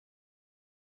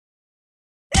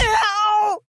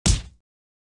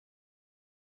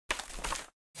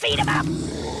Feed him up!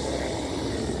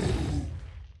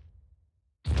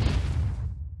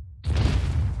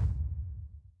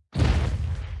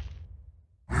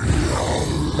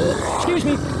 Excuse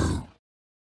me.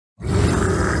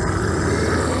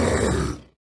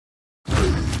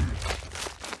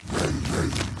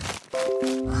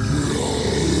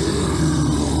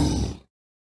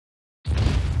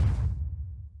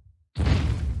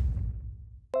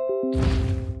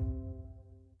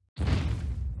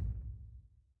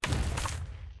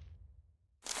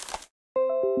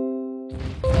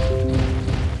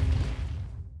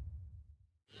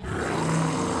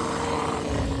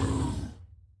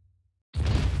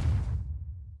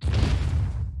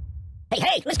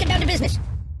 Hey, let's get down to business.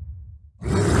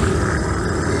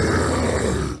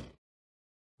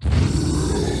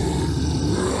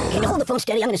 Can you hold the phone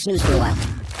steady? I'm gonna snooze for a while.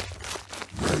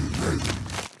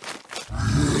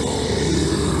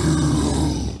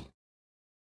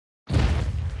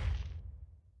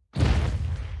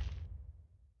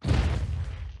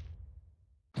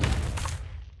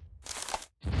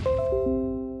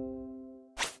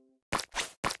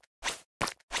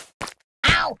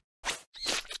 Ow!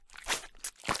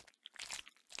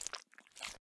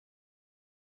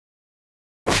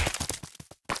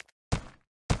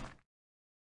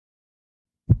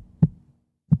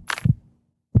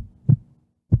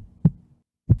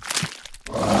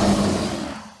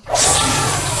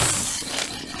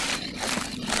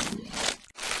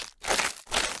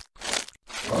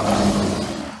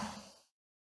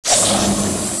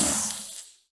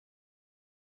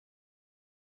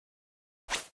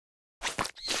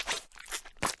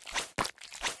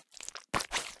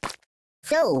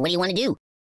 So, what do you want to do?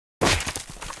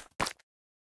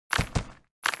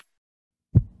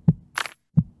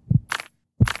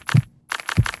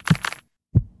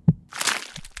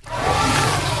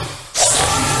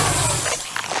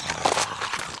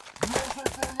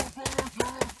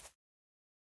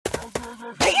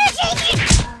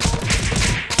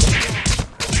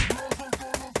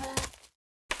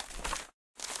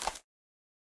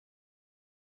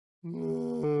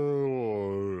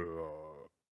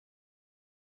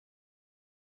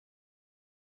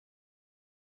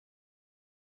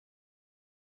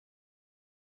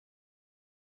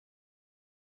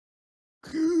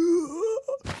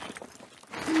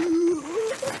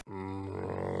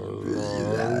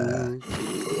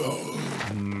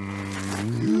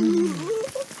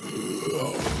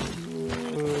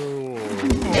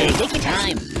 Hey, take your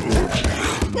time.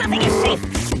 Nothing is safe.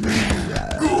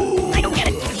 I don't get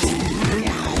it.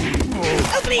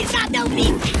 Oh, please, stop, no,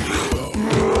 please.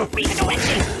 Reason to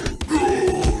exit.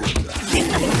 There's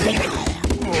nothing sacred.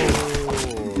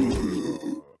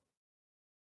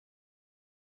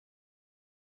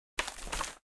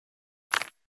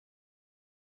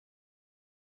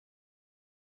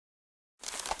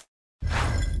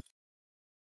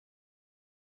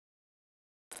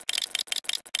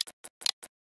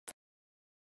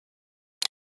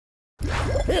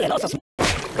 It also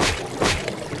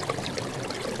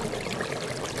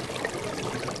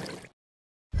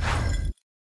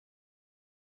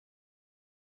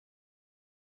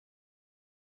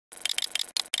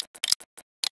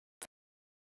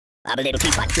I'm a little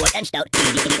teapot, short and stout.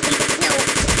 No.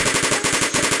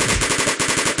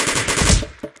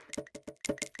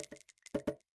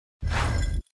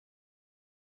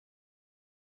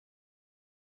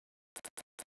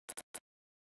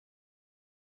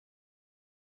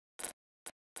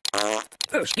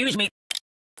 Oh, excuse me.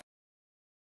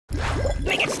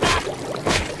 Make it stop!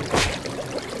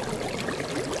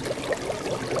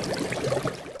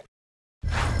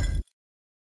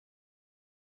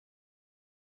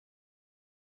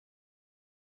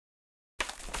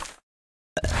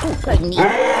 Oh, pardon me.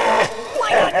 Why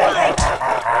not? Why?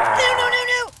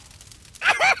 No!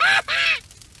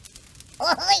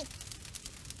 Oi!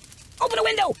 Open a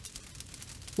window!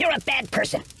 You're a bad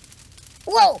person.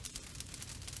 Whoa!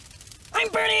 I'm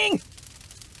burning!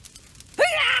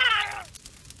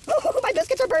 Oh, my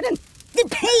biscuits are burning! The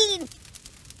pain!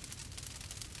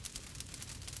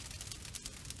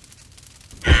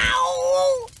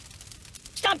 Ow!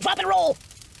 Stop, drop, and roll!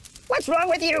 What's wrong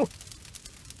with you?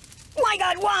 My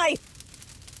God, why?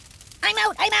 I'm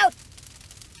out! I'm out!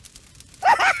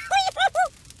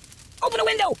 Open a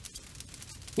window!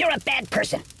 You're a bad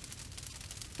person.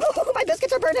 Oh, my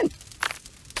biscuits are burning!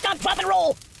 Stop, drop, and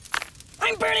roll!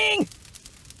 I'm burning!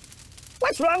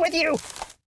 What's wrong with you?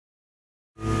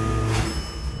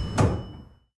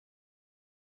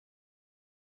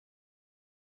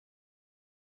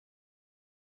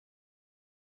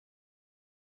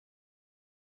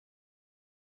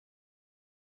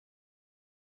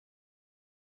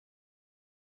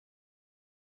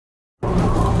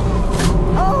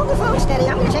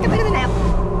 take a bit of a nap.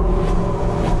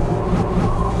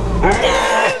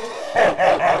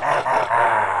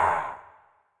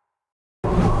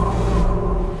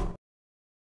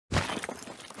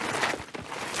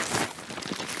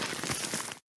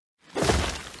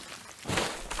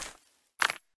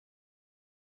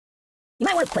 You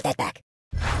might want to put that back.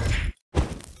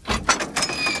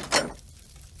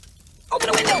 Open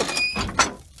the window!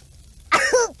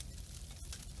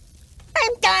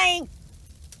 I'm dying!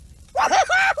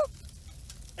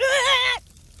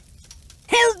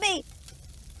 Help me!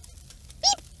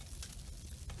 Beep.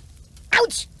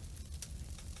 Ouch!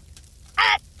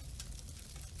 Ah!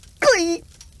 Glee!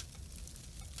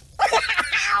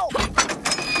 Ow!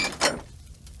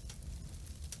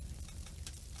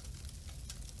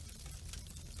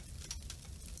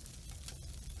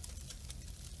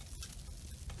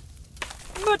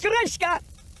 Matryoshka!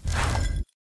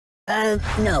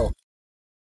 No.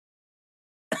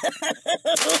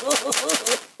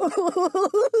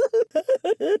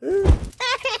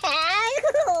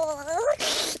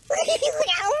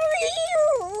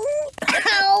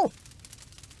 Ow!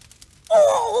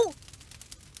 Oh!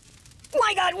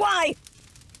 My God, why?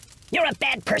 You're a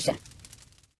bad person.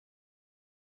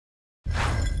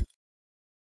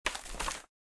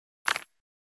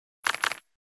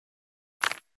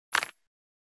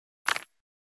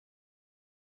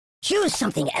 Choose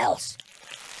something else.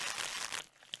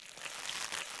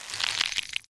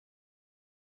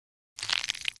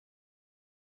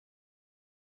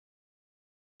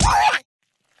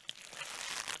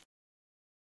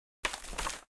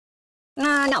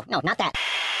 No, not that.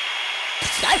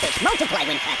 Starfish multiply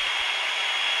when cut.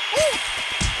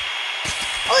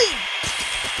 Oi!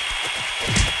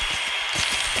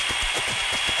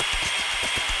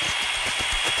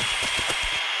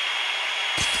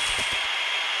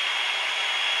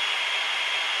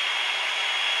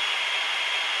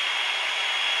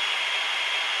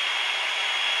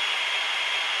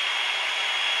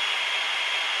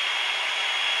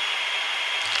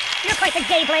 You're quite the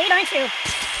gay blade, aren't you?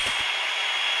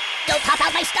 Don't pop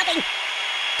out my stuffing!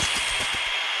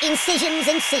 Incisions.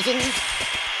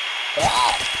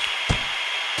 Oh.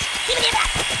 Give me that!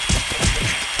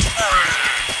 Ah.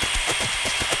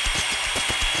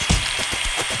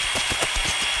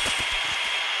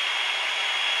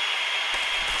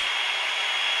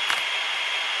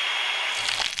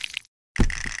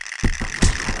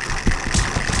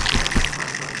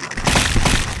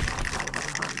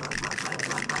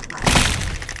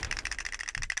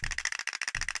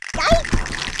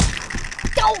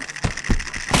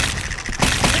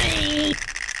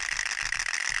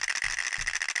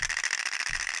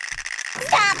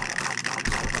 Stop!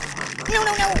 No.